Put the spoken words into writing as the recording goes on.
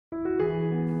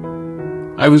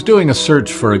I was doing a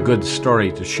search for a good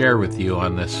story to share with you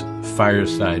on this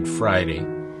Fireside Friday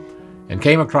and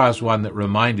came across one that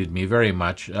reminded me very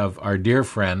much of our dear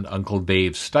friend Uncle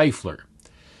Dave Stifler.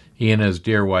 He and his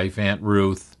dear wife, Aunt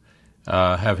Ruth,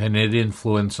 have had an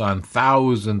influence on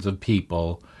thousands of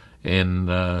people in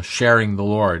sharing the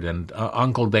Lord, and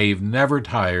Uncle Dave never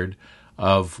tired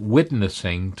of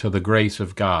witnessing to the grace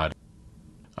of God.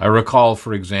 I recall,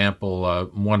 for example,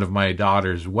 one of my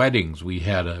daughter's weddings. We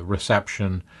had a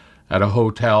reception at a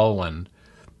hotel, and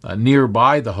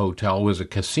nearby the hotel was a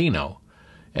casino.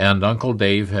 And Uncle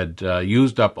Dave had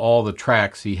used up all the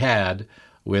tracts he had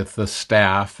with the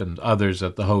staff and others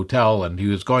at the hotel, and he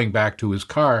was going back to his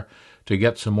car to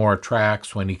get some more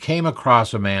tracts when he came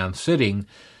across a man sitting.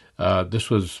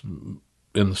 This was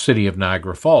in the city of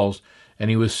Niagara Falls, and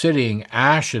he was sitting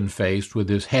ashen-faced with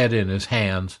his head in his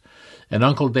hands. And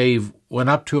Uncle Dave went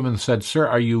up to him and said, "Sir,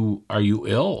 are you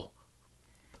ill?"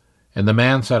 And the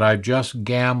man said, "I've just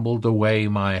gambled away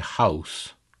my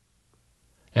house,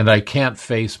 and I can't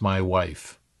face my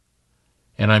wife,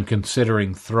 and I'm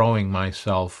considering throwing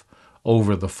myself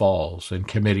over the falls and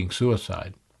committing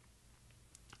suicide."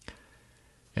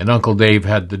 And Uncle Dave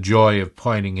had the joy of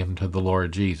pointing him to the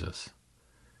Lord Jesus.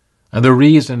 And the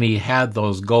reason he had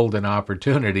those golden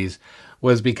opportunities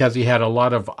was because he had a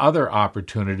lot of other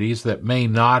opportunities that may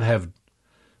not have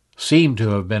seemed to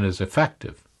have been as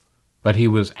effective, but he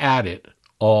was at it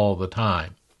all the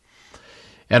time.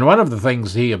 And one of the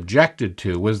things he objected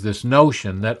to was this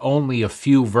notion that only a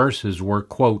few verses were,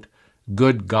 quote,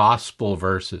 good gospel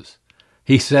verses.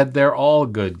 He said they're all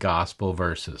good gospel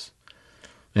verses.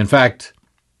 In fact,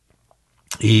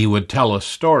 he would tell a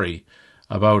story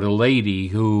about a lady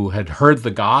who had heard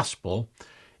the gospel,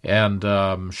 and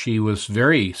she was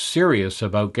very serious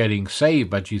about getting saved,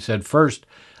 but she said, "First,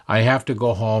 I have to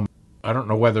go home." I don't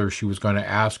know whether she was going to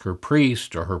ask her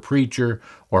priest or her preacher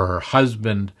or her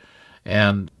husband,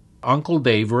 and Uncle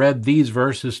Dave read these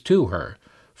verses to her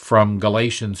from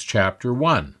Galatians chapter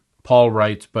 1. Paul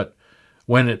writes, "But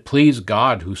when it pleased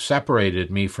God who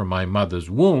separated me from my mother's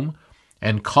womb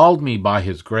and called me by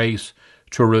his grace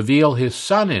to reveal his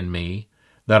Son in me,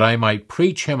 that I might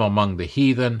preach him among the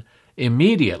heathen,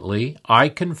 immediately I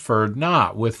conferred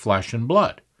not with flesh and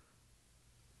blood."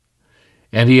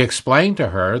 And he explained to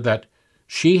her that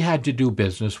she had to do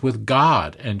business with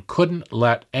God and couldn't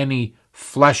let any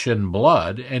flesh and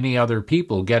blood, any other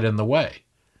people, get in the way.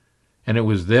 And it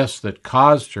was this that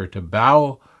caused her to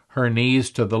bow her knees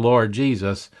to the Lord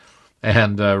Jesus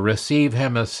and receive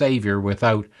him as Savior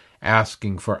without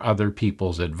asking for other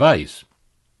people's advice.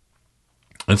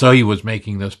 And so he was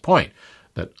making this point,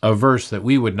 that a verse that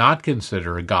we would not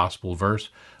consider a gospel verse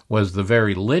was the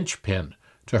very linchpin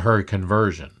to her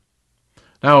conversion.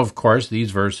 Now, of course,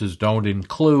 these verses don't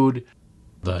include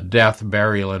the death,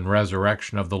 burial, and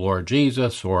resurrection of the Lord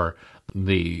Jesus, or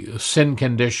the sin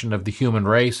condition of the human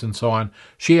race, and so on.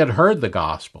 She had heard the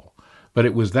gospel, but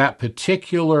it was that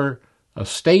particular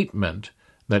statement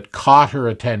that caught her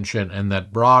attention and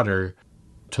that brought her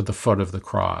to the foot of the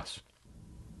cross.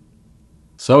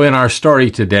 So in our story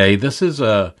today, this is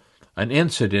an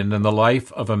incident in the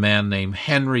life of a man named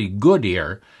Henry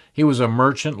Goodyear. He was a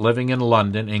merchant living in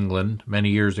London, England, many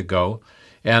years ago,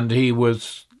 and he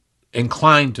was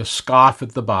inclined to scoff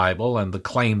at the Bible and the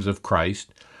claims of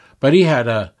Christ, but he had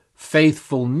a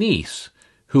faithful niece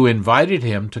who invited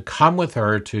him to come with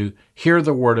her to hear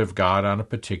the Word of God on a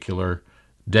particular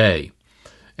day.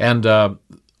 And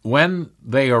when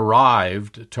they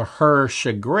arrived, to her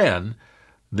chagrin,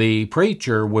 the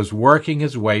preacher was working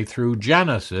his way through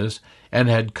Genesis and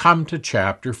had come to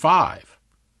chapter 5.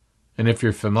 And if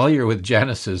you're familiar with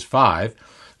Genesis 5,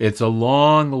 it's a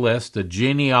long list, a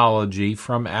genealogy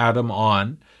from Adam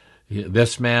on.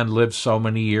 This man lived so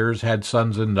many years, had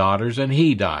sons and daughters, and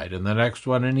he died. And the next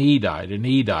one, and he died, and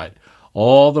he died,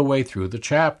 all the way through the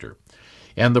chapter.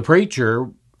 And the preacher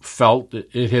felt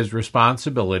it his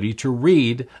responsibility to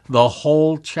read the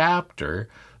whole chapter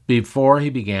before he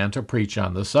began to preach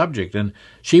on the subject. And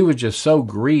she was just so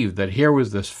grieved that here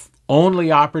was this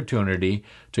only opportunity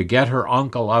to get her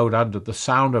uncle out under the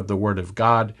sound of the Word of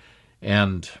God,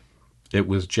 and it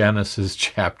was Genesis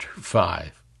chapter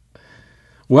 5.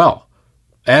 Well,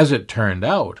 as it turned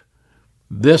out,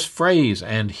 this phrase,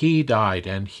 "and he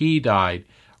died,"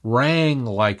 rang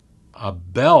like a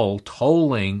bell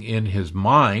tolling in his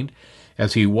mind.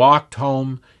 As he walked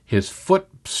home, his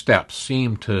footsteps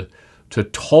seemed to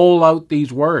toll out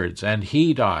these words, "and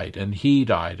he died, and he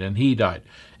died, and he died."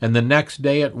 And the next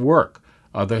day at work,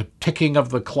 the ticking of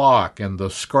the clock and the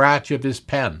scratch of his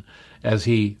pen as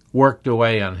he worked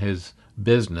away on his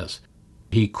business.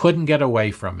 He couldn't get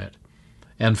away from it.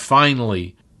 And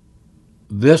finally,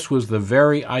 this was the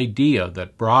very idea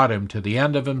that brought him to the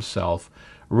end of himself,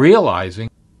 realizing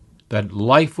that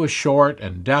life was short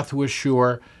and death was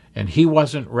sure, and he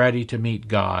wasn't ready to meet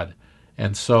God.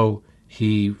 And so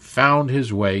he found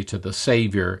his way to the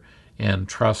Savior and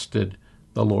trusted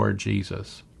the Lord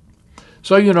Jesus.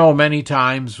 So, many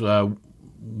times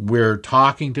we're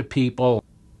talking to people,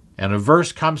 and a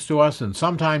verse comes to us and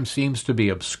sometimes seems to be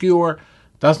obscure,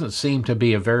 doesn't seem to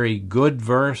be a very good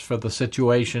verse for the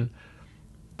situation.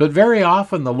 But very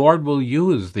often the Lord will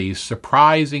use these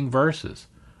surprising verses.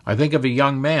 I think of a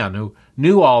young man who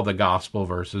knew all the gospel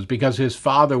verses because his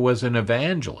father was an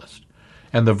evangelist.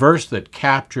 And the verse that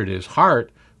captured his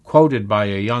heart, quoted by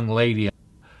a young lady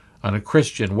on a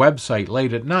Christian website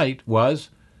late at night, was,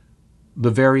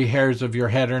 "The very hairs of your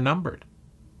head are numbered."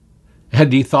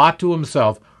 And he thought to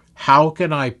himself, how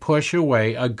can I push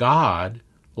away a God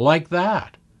like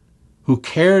that, who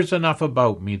cares enough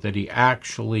about me that he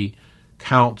actually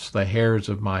counts the hairs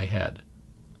of my head?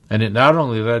 And it not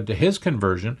only led to his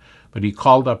conversion, but he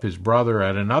called up his brother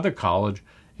at another college,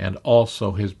 and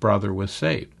also his brother was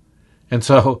saved. And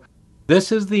so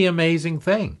this is the amazing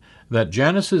thing, that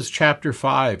Genesis chapter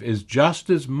 5 is just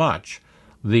as much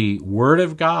the Word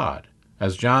of God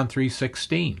as John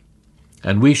 3:16.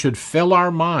 And we should fill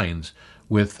our minds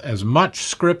with as much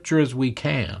Scripture as we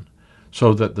can,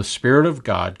 so that the Spirit of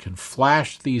God can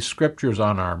flash these Scriptures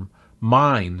on our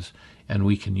minds, and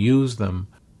we can use them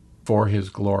for His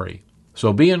glory.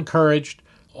 So be encouraged.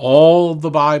 All the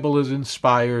Bible is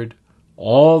inspired.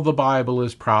 All the Bible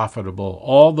is profitable.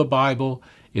 All the Bible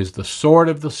is the sword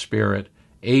of the Spirit,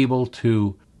 able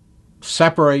to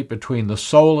separate between the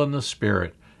soul and the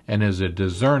spirit, and is a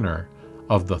discerner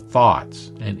of the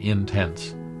thoughts and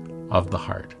intents of the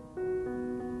heart.